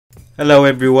Hello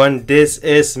everyone, this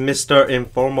is Mr.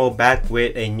 Informal back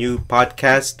with a new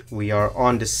podcast. We are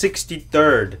on the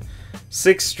 63rd,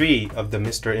 6th of the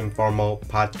Mr. Informal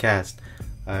podcast.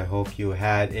 I hope you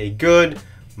had a good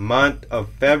month of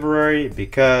February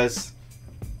because,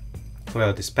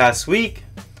 this past week,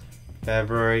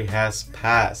 February has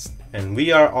passed and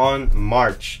we are on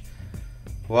March.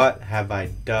 What have I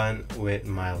done with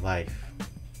my life?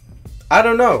 I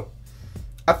don't know.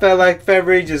 I felt like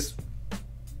February just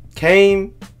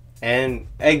came and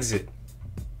exit.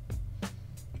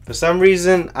 For some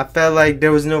reason, I felt like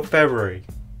there was no February.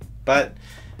 But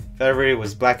February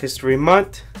was Black History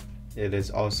Month. It is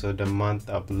also the month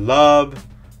of love,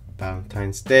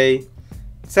 Valentine's Day.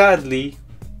 Sadly,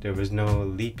 there was no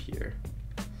leap year.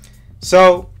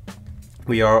 So,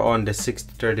 we are on the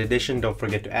 63rd edition. Don't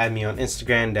forget to add me on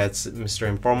Instagram. That's Mr.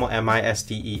 Informal,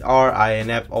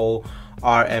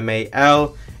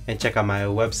 MisterInformal. And check out my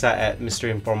website at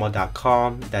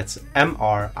mrinformal.com. That's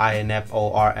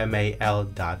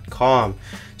mrinformal.com.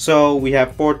 So we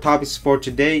have 4 topics for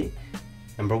today.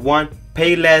 Number 1,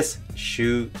 Payless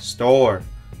shoe store.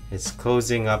 It's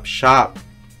closing up shop.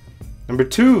 Number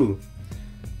 2,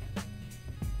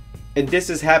 and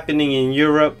this is happening in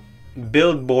Europe,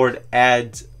 Billboard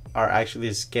ads are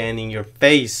actually scanning your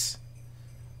face.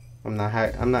 I'm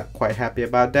not quite happy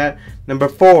about that. Number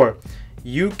 4,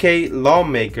 UK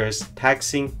lawmakers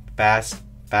taxing fast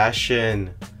fashion.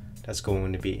 That's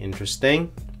going to be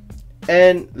interesting.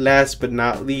 And last but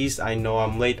not least, I know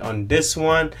I'm late on this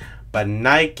one, but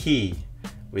Nike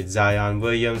with Zion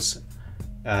Williams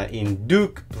in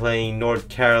Duke playing North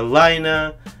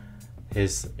Carolina.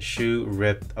 His shoe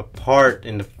ripped apart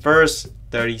in the first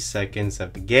 30 seconds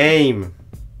of the game.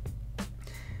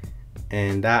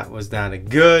 And that was not a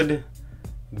good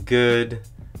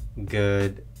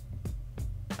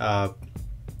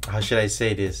how should I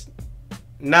say this?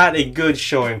 Not a good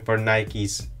showing for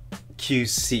Nike's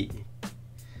QC.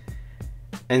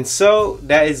 And so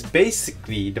that is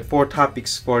basically the 4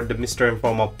 topics for the Mr.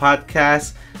 Informal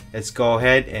podcast. Let's go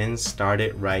ahead and start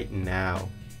it right now.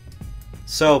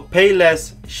 So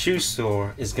Payless shoe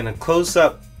store is gonna close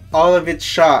up all of its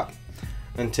shop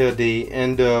until the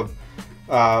end of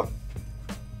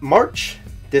March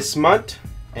this month.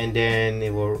 And then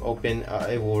it will open.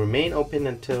 It will remain open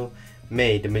until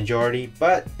May, the majority,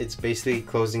 but it's basically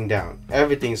closing down.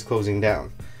 Everything's closing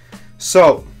down.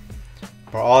 So,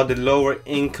 for all the lower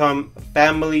income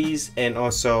families and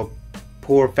also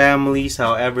poor families,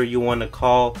 however you want to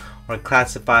call or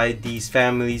classify these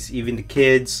families, even the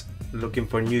kids looking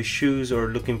for new shoes or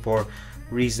looking for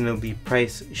reasonably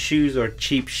priced shoes or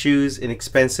cheap shoes,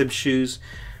 inexpensive shoes,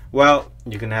 well,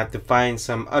 you're gonna have to find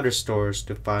some other stores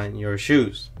to find your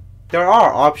shoes. There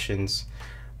are options,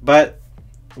 but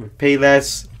with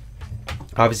Payless,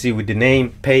 obviously with the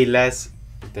name Payless,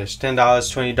 there's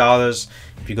 $10, $20.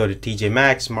 If you go to TJ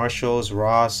Maxx, Marshalls,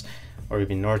 Ross, or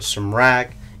even Nordstrom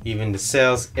Rack, even the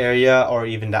sales area or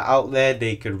even the outlet,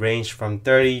 they could range from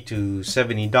 $30 to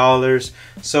 $70.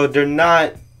 So they're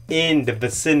not in the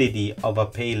vicinity of a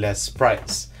Payless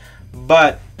price.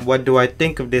 But what do I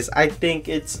think of this? I think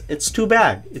it's too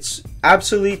bad. It's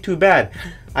absolutely too bad.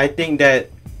 I think that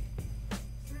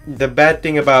the bad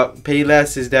thing about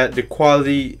Payless is that the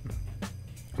quality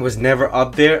was never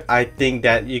up there. I think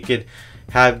that you could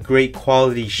have great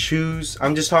quality shoes.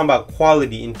 I'm just talking about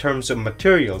quality in terms of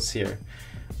materials here.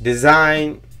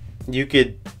 Design, you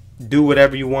could do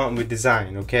whatever you want with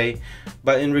design, okay?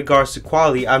 But in regards to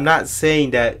quality, I'm not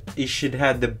saying that it should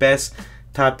have the best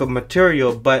type of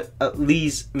material, but at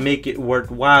least make it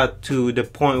worthwhile to the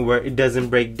point where it doesn't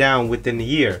break down within a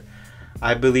year.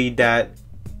 I believe that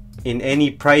in any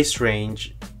price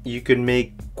range, you could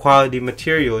make quality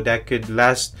material that could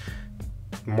last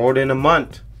more than a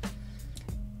month.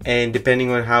 And depending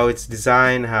on how it's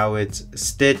designed, how it's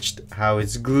stitched, how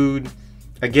it's glued,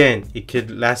 again, it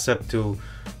could last up to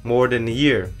more than a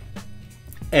year.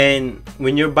 And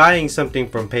when you're buying something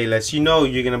from Payless, you know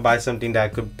you're gonna buy something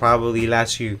that could probably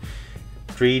last you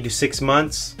 3 to 6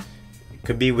 months.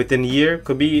 Could be within a year,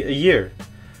 could be a year.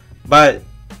 But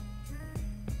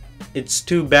it's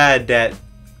too bad that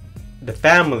the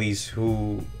families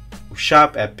who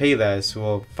shop at Payless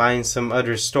will find some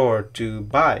other store to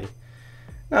buy.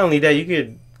 Not only that, you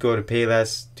could go to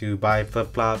Payless to buy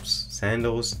flip-flops,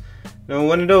 sandals,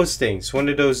 one of those things, one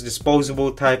of those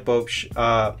disposable type of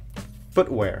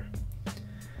footwear.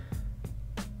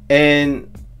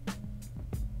 And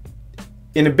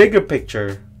in a bigger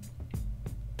picture,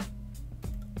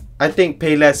 I think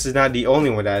Payless is not the only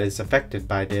one that is affected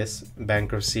by this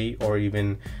bankruptcy or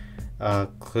even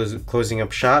closing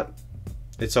up shop.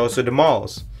 It's also the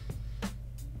malls.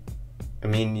 I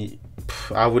mean,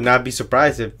 I would not be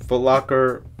surprised if Foot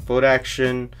Locker, Foot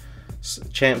Action,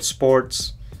 Champ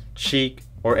Sports, Chic,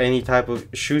 or any type of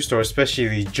shoe store,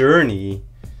 especially Journey,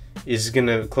 is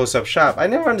gonna close up shop. I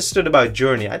never understood about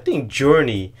Journey. I think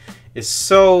Journey is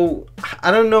so,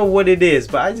 I don't know what it is,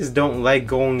 but I just don't like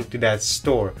going to that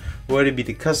store. Whether it be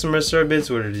the customer service,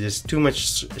 whether it's just too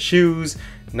much shoes,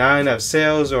 not enough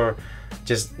sales, or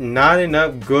just not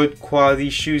enough good quality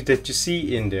shoes that you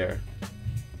see in there.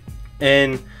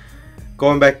 And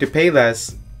going back to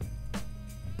Payless,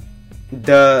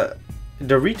 the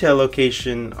retail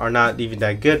location are not even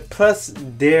that good. Plus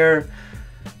their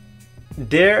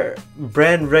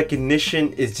brand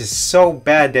recognition is just so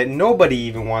bad that nobody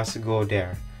even wants to go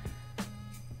there.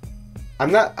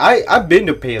 I've been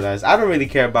to Payless. I don't really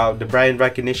care about the brand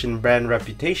recognition, brand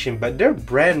reputation, but their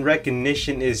brand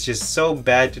recognition is just so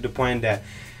bad to the point that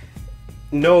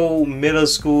no middle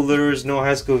schoolers, no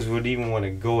high schoolers would even want to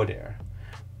go there.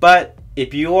 But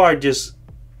if you are just,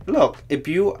 look, if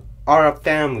you are a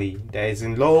family that is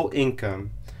in low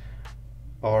income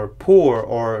or poor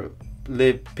or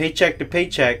live paycheck to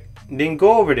paycheck, then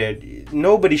go over there.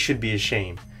 Nobody should be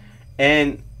ashamed.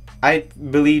 And I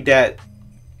believe that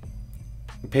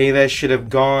Payless should have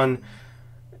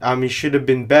should have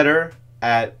been better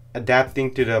at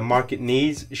adapting to the market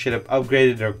needs. Should have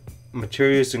upgraded their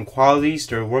materials and qualities,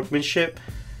 their workmanship.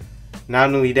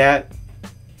 Not only that,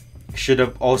 should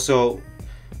have also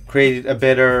created a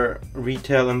better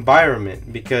retail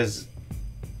environment, because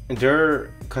their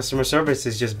customer service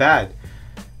is just bad.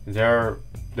 The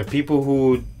people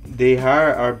who they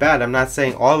hire are bad. I'm not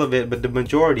saying all of it, but the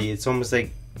majority, it's almost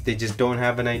like they just don't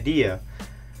have an idea.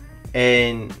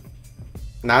 And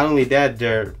not only that,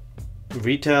 their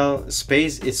retail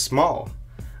space is small.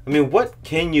 I mean, what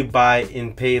can you buy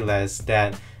in Payless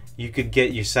that you could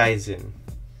get your size in?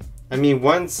 I mean,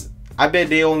 I bet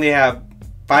they only have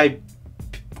 5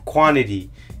 quantity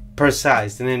per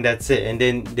size, and then that's it. And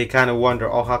then they kind of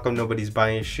wonder, oh, how come nobody's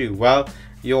buying a shoe? Well,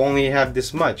 you only have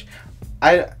this much.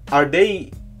 I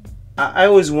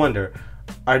always wonder,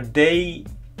 are they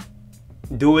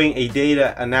doing a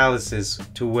data analysis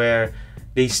to where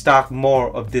they stock more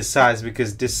of this size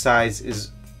because this size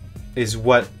is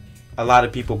what a lot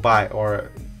of people buy, or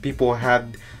people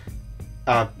have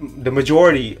the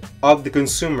majority of the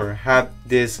consumer have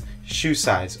this shoe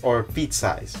size or feet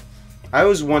size? I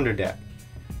always wonder that,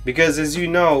 because as you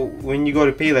know, when you go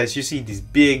to Payless, you see these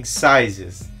big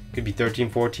sizes. Could be 13,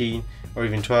 14, or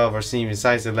even 12, or even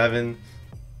size 11.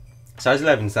 Size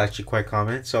 11 is actually quite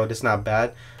common, so that's not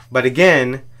bad. But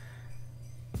again,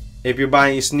 if you're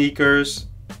buying sneakers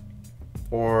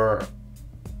or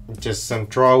just some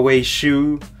throwaway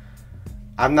shoe,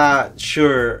 I'm not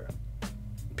sure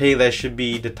Payless should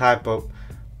be the type of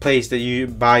place that you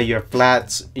buy your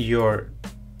flats, your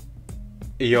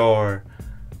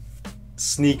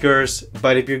sneakers.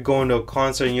 But if you're going to a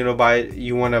concert and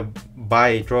you want to buy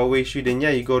a throwaway shoe, then yeah,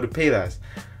 you go to Payless.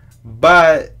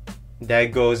 But that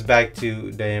goes back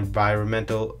to the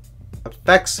environmental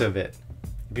effects of it.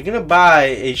 If you're gonna buy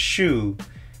a shoe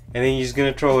and then you're just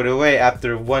gonna throw it away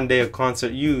after one day of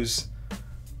concert use,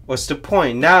 what's the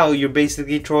point? Now you're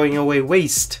basically throwing away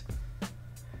waste.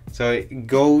 So it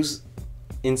goes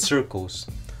in circles.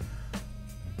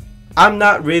 I'm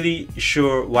not really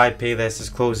sure why Payless is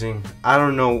closing. I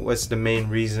don't know what's the main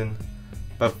reason,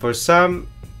 but for some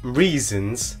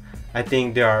reasons, I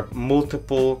think there are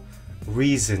multiple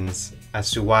reasons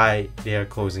as to why they are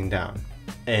closing down.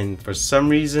 And for some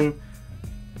reason,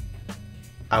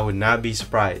 I would not be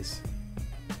surprised.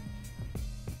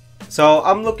 So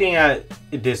I'm looking at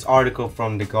this article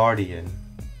from The Guardian.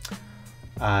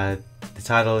 The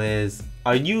title is,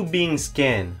 "Are You Being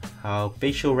Scanned? How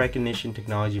Facial Recognition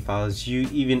Technology Follows You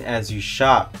Even As You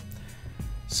Shop."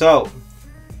 So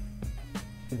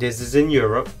this is in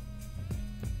Europe.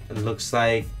 It looks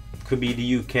like could be the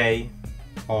UK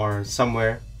or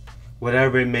somewhere,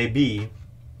 whatever it may be.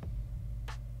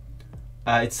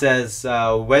 It says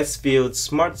Westfield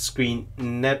Smart Screen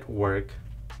Network.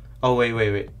 Oh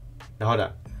wait. Now hold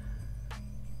on.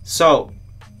 So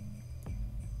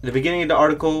the beginning of the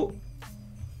article.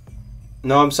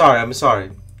 No, I'm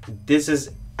sorry. This is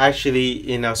actually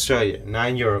in Australia, not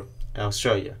in Europe,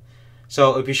 Australia.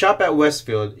 So if you shop at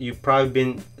Westfield, you've probably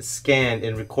been scanned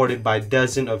and recorded by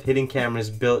dozens of hidden cameras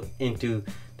built into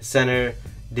the center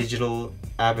digital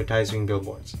advertising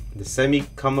billboards. The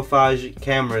semi-camouflage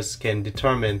cameras can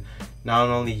determine not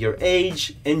only your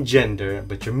age and gender,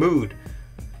 but your mood,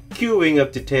 queuing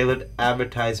up to tailored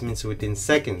advertisements within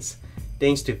seconds,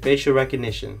 thanks to facial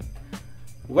recognition.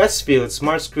 Westfield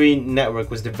Smart Screen Network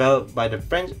was developed by the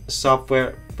French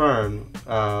software firm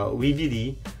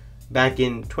VVD Back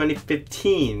in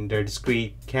 2015, their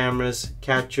discrete cameras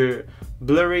capture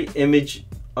blurry image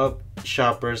of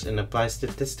shoppers and apply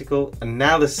statistical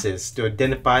analysis to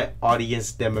identify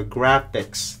audience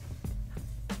demographics.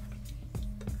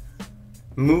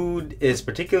 Mood is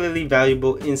particularly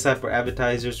valuable insight for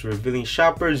advertisers, revealing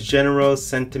shoppers' general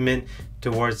sentiment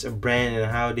towards a brand and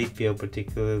how they feel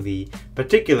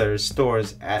particular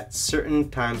stores at certain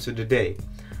times of the day.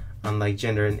 Unlike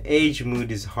gender and age,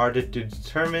 mood is harder to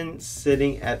determine,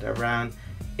 sitting at around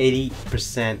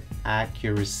 80%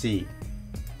 accuracy.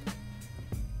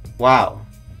 Wow.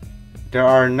 There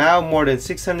are now more than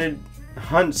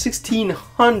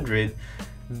 1,600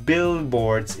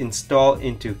 billboards installed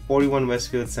into 41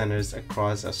 Westfield centers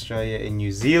across Australia and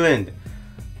New Zealand.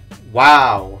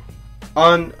 Wow.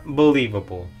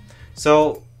 Unbelievable.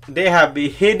 So they have the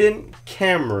hidden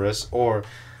cameras or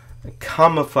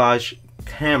camouflage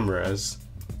cameras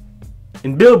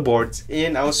in billboards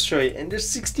in Australia, and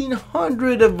there's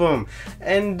 1,600 of them,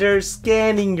 and they're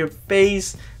scanning your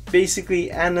face,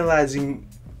 basically analyzing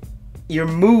your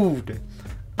mood.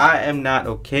 I am not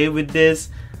okay with this.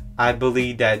 I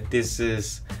believe that this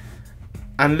is,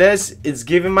 unless it's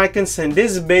given my consent,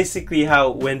 this is basically how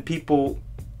when people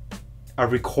are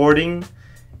recording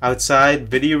outside,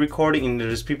 video recording, and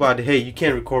there's people out there, hey, you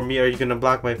can't record me, are you gonna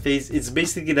block my face? It's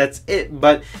basically that's it.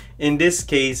 But in this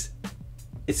case,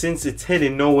 since it's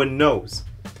hidden, no one knows.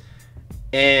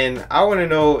 And I want to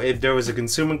know if there was a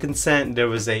consumer consent, there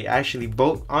was a actually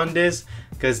vote on this,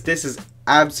 because this is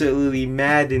absolutely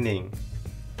maddening.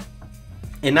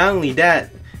 And not only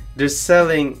that, they're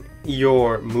selling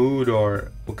your mood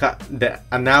or the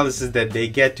analysis that they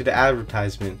get to the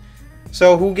advertisement.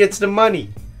 So who gets the money?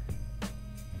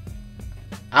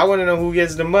 I want to know who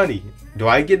gets the money. Do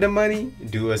I get the money?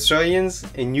 Do Australians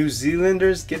and New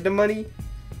Zealanders get the money?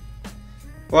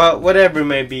 Well, whatever it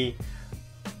may be,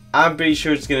 I'm pretty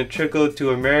sure it's going to trickle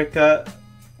to America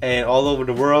and all over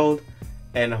the world.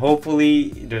 And hopefully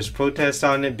there's protests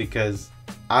on it, because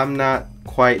I'm not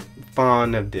quite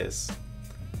fond of this.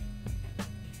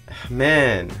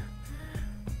 Man,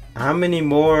 how many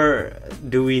more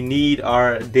do we need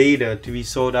our data to be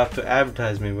sold out to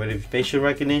advertisement? Whether it's facial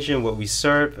recognition, what we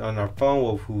surf on our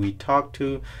phone, who we talk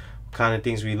to, what kind of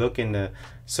things we look in the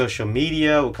social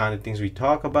media, what kind of things we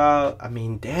talk about. I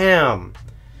mean, damn.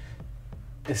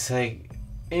 It's like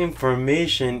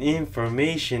information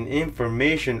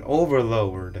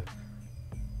overload.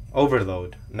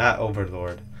 Overload, not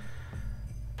overlord.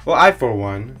 Well, I for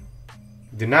one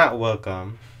do not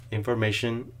welcome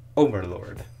information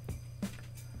overlord.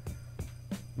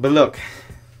 But look,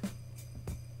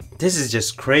 this is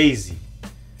just crazy.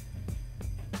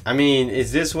 I mean,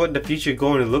 is this what the future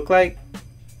going to look like?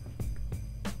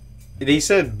 They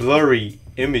said blurry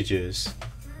images,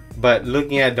 but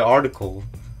looking at the article,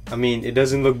 I mean, it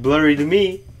doesn't look blurry to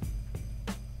me.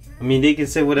 I mean, they can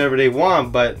say whatever they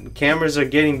want, but cameras are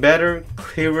getting better,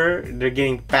 clearer, they're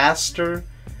getting faster,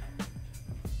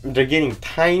 they're getting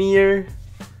tinier.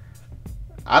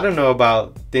 I don't know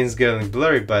about things getting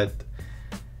blurry, but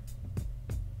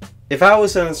if I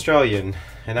was an Australian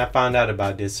and I found out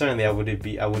about this, certainly I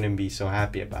wouldn't be so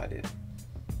happy about it,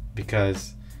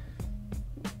 because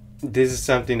this is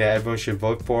something that everyone should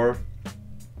vote for.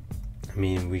 I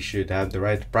mean, we should have the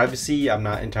right to privacy. I'm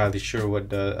not entirely sure what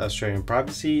the Australian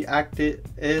Privacy Act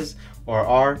is or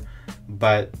are,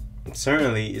 but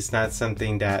certainly it's not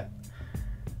something that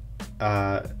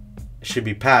should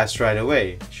be passed right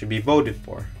away. Should be voted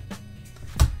for,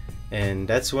 and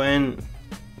that's when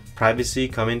privacy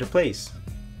come into place.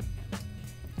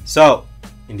 So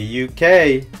in the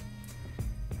UK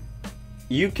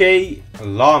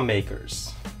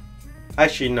lawmakers,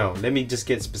 actually no, let me just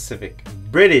get specific.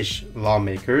 British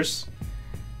lawmakers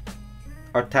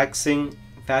are taxing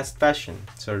fast fashion.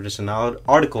 So there's an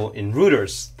article in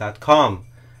Reuters.com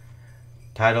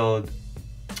titled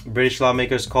 "British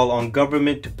lawmakers call on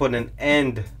government to put an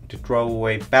end to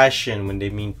throwaway fashion." When they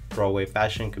mean throwaway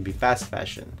fashion, could be fast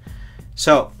fashion.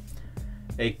 So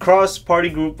a cross-party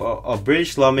group of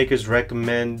British lawmakers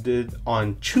recommended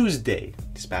on Tuesday,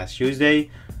 this past Tuesday,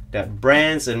 that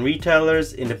brands and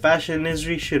retailers in the fashion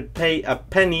industry should pay a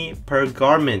penny per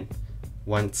garment,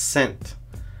 1 cent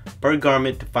per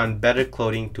garment, to fund better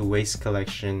clothing to waste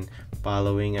collection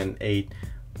following an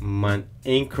 8-month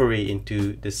inquiry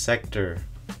into the sector.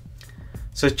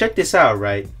 So check this out,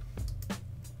 right?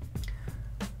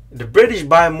 The British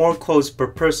buy more clothes per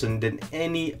person than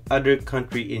any other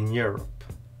country in Europe.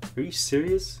 Are you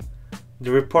serious?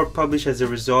 The report published as a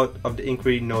result of the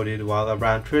inquiry noted while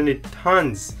around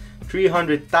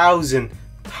 300,000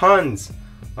 tons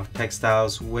of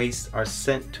textiles waste are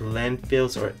sent to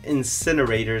landfills or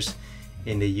incinerators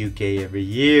in the UK every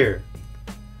year.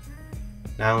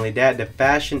 Not only that, the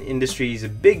fashion industry is a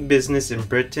big business in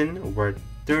Britain, worth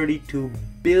 32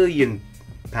 billion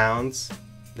pounds.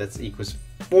 That equals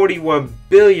 $41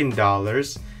 billion in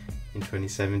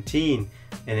 2017,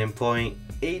 and employing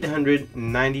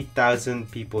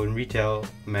 890,000 people in retail,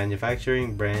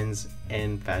 manufacturing, brands,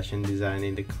 and fashion design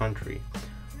in the country.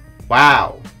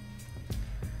 Wow.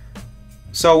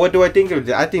 So what do I think of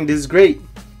this? I think this is great.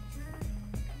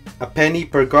 A penny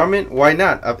per garment? Why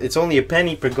not? It's only a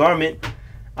penny per garment.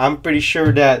 I'm pretty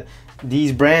sure that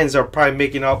these brands are probably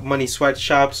making up money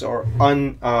sweatshops or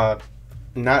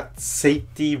not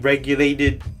safety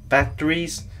regulated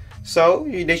factories. So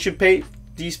they should pay,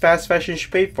 these fast fashion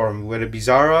should pay for them, whether it be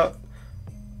Zara,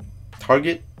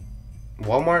 Target,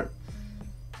 Walmart,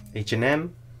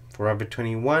 H&M, Forever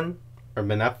 21,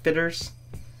 Urban Outfitters.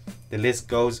 The list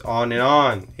goes on and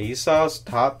on. ASOS,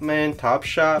 Topman,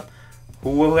 Topshop,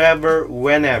 whoever,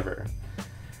 whenever.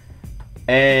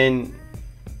 And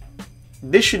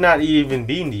this should not even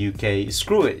be in the UK.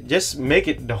 Screw it. Just make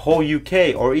it the whole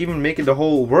UK, or even make it the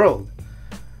whole world.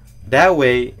 That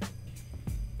way,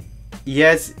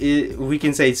 yes, we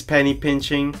can say it's penny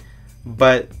pinching,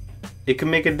 but it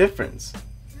can make a difference.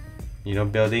 You know,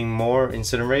 building more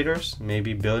incinerators,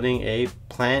 maybe building a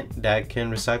plant that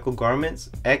can recycle garments.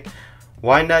 Heck,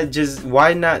 why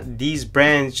not these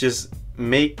brands just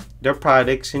make their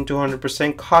products into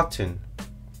 100% cotton?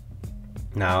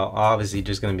 Now, obviously,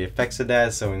 there's going to be effects of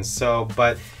that,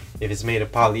 but if it's made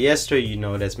of polyester, you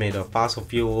know that's made of fossil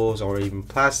fuels or even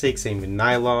plastic, same with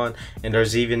nylon. And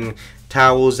there's even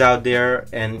towels out there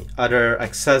and other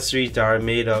accessories that are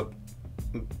made of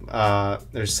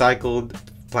recycled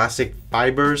plastic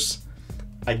fibers.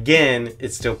 Again,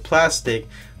 it's still plastic,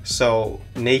 so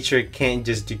nature can't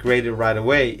just degrade it right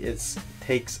away. It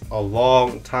takes a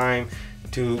long time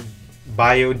to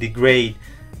biodegrade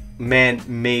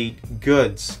man-made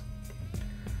goods.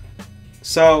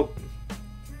 So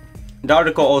the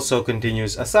article also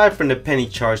continues, aside from the penny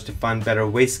charge to fund better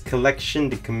waste collection,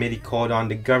 the committee called on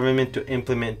the government to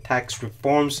implement tax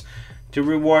reforms to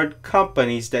reward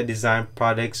companies that design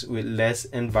products with less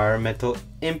environmental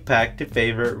impact to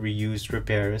favor reuse,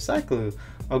 repair, and recycle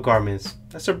of garments.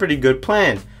 That's a pretty good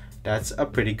plan.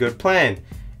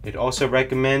 It also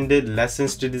recommended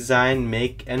lessons to design,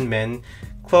 make, and mend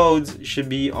clothes should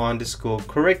be on the school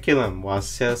curriculum, while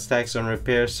sales tax on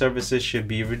repair services should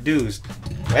be reduced.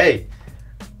 Hey,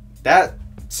 that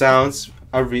sounds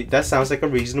like a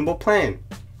reasonable plan.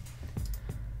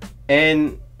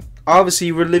 And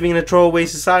obviously, we're living in a throwaway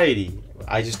society.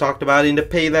 I just talked about it in the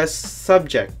Payless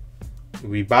subject.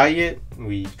 We buy it,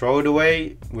 we throw it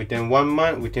away within 1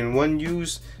 month, within 1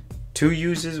 use, 2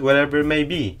 uses, whatever it may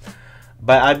be.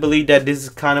 But I believe that this is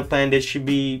the kind of plan that should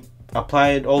be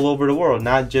applied all over the world,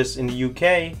 not just in the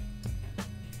UK,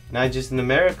 not just in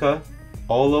America,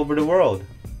 all over the world.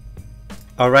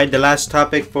 Alright, the last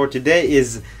topic for today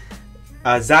is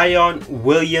Zion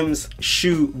Williams'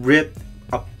 shoe ripped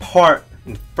apart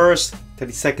in the first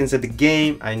 30 seconds of the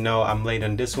game. I know I'm late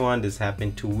on this one. This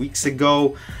happened 2 weeks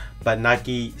ago, but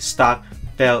Nike stock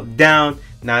fell down.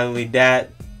 Not only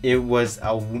that, it was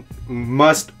a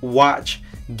must-watch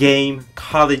game,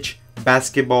 college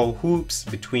basketball hoops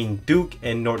between Duke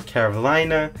and North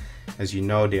Carolina. As you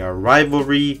know, they are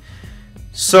rivalry.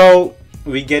 So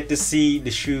we get to see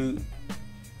the shoe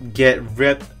get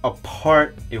ripped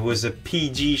apart. It was a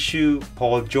PG shoe,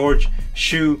 Paul George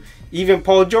shoe. Even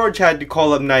Paul George had to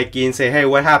call up Nike and say, hey,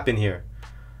 what happened here?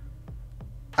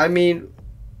 I mean,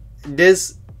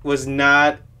 this was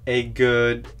not a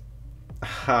good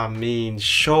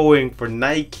showing for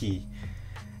Nike.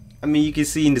 I mean, you can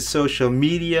see in the social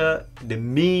media, the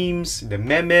memes, the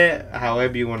meme,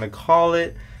 however you want to call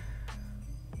it.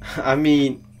 I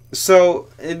mean, so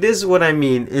this is what I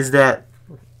mean, is that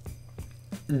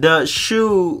the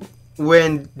shoe,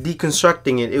 when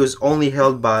deconstructing it, it was only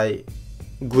held by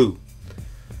glue.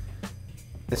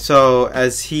 So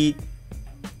as heat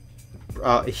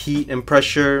and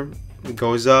pressure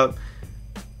goes up,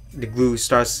 the glue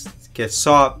starts to get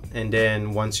soft, and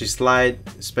then once you slide,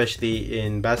 especially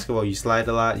in basketball, you slide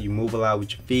a lot, you move a lot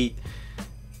with your feet,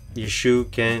 your shoe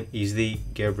can easily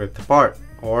get ripped apart.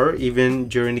 Or even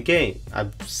during the game,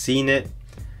 I've seen it.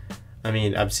 I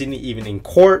mean, I've seen it even in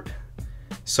court.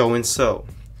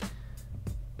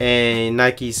 And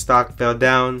Nike stock fell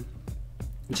down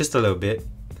just a little bit.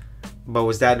 But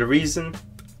was that the reason?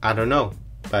 I don't know.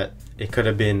 But it could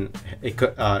have been. It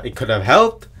could have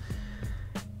helped.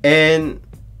 And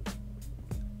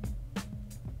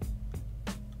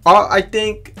I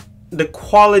think the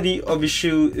quality of a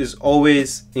shoe is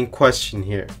always in question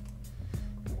here.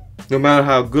 No matter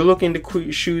how good looking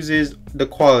the shoes is, the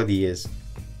quality is.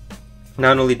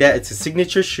 Not only that, it's a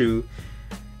signature shoe,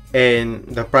 and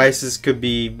the prices could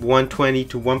be $120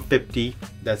 to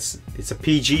 $150. It's a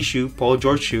PG shoe, Paul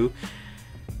George shoe.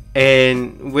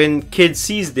 And when kids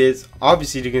sees this,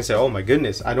 obviously they can say, oh my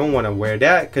goodness, I don't want to wear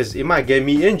that because it might get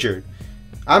me injured.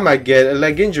 I might get a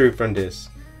leg injury from this.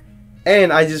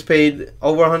 And I just paid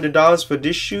over $100 for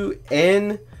this shoe,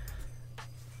 and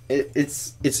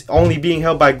it's only being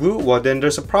held by glue. Well, then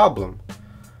there's a problem.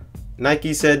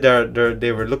 Nike said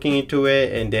they were looking into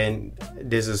it, and then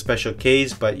there's a special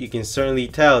case, but you can certainly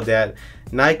tell that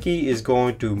Nike is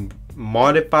going to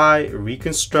modify,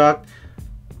 reconstruct,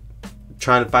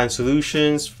 trying to find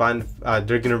solutions. They're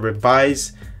going to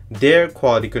revise their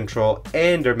quality control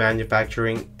and their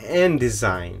manufacturing and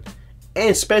design, and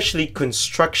especially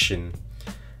construction,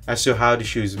 as to how the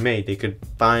shoe is made. They could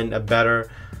find a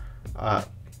better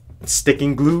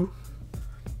sticking glue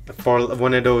for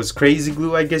one of those crazy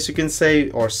glue, I guess you can say,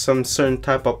 or some certain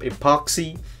type of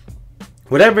epoxy,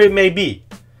 whatever it may be,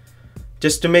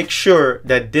 just to make sure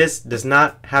that this does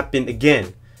not happen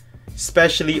again,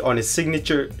 especially on a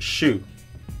signature shoe.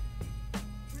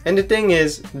 And the thing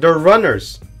is, their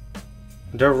runners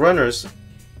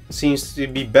seems to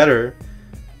be better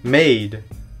made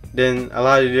than a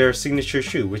lot of their signature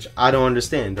shoe, which I don't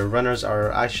understand. The runners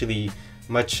are actually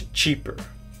much cheaper.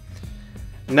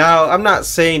 Now, I'm not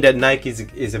saying that Nike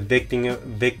is a victim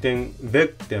of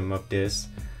this.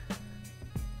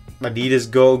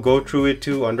 Adidas go through it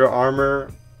too. Under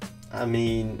Armour, I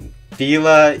mean,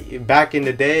 Fila back in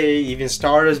the day, even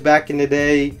Starters back in the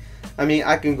day. I mean,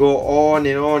 I can go on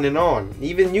and on and on.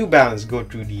 Even New Balance go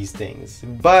through these things.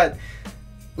 But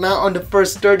now on the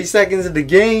first 30 seconds of the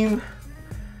game,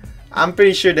 I'm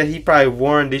pretty sure that he probably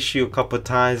worn this shoe a couple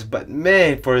times. But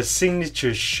man, for a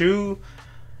signature shoe,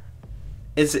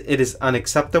 it is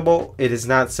unacceptable. It is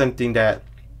not something that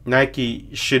Nike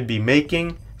should be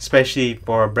making, especially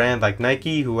for a brand like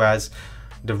Nike, who has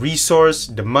the resource,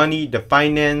 the money, the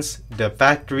finance, the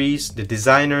factories, the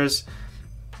designers,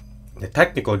 the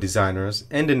technical designers,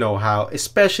 and the know-how,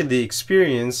 especially the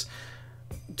experience,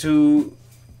 to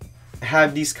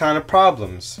have these kind of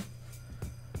problems.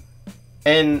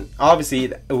 And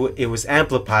obviously it was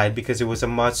amplified because it was a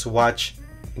must-watch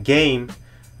game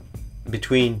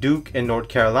between Duke and North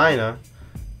Carolina,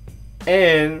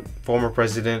 and former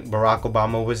President Barack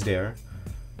Obama was there.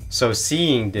 So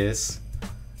seeing this,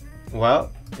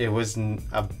 well, it was one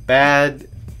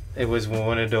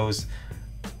of those,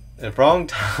 the wrong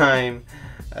time,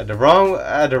 at the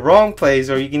wrong place,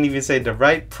 or you can even say the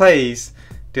right place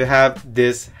to have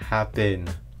this happen.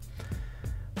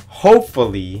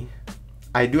 Hopefully,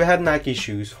 I do have Nike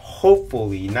shoes.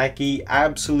 Hopefully, Nike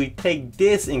absolutely take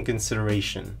this in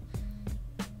consideration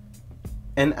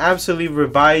and absolutely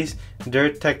revise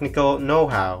their technical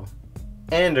know-how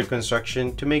and their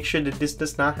construction to make sure that this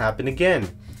does not happen again.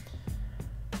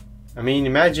 I mean,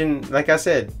 imagine, like I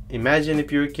said, imagine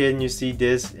if you're a kid and you see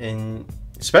this, and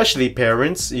especially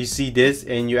parents, you see this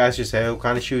and you ask yourself, what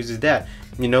kind of shoes is that?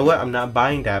 You know what? I'm not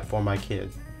buying that for my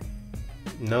kid.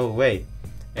 No way.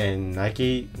 And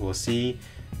Nike will see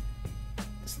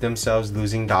themselves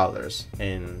losing dollars,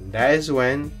 and that is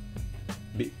when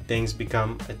things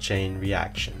become a chain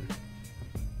reaction.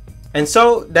 And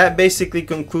so that basically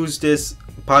concludes this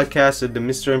podcast of the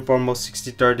Mr. Informal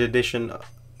 63rd edition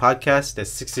podcast.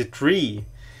 That's 63.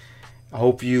 I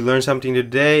hope you learned something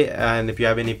today, and if you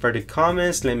have any further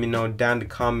comments, let me know down in the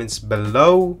comments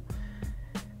below.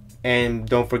 And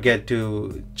don't forget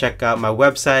to check out my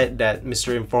website at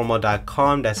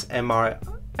mrinformal.com. That's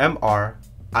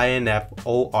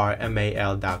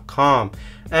MRINFORMAL.com.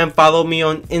 And follow me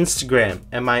on Instagram,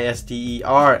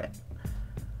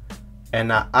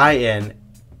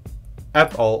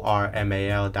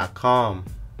 MISTERINFORMAL.com.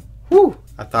 Whew,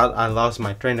 I thought I lost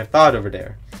my train of thought over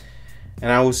there.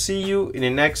 And I will see you in the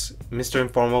next Mr.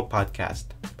 Informal podcast.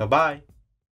 Bye-bye.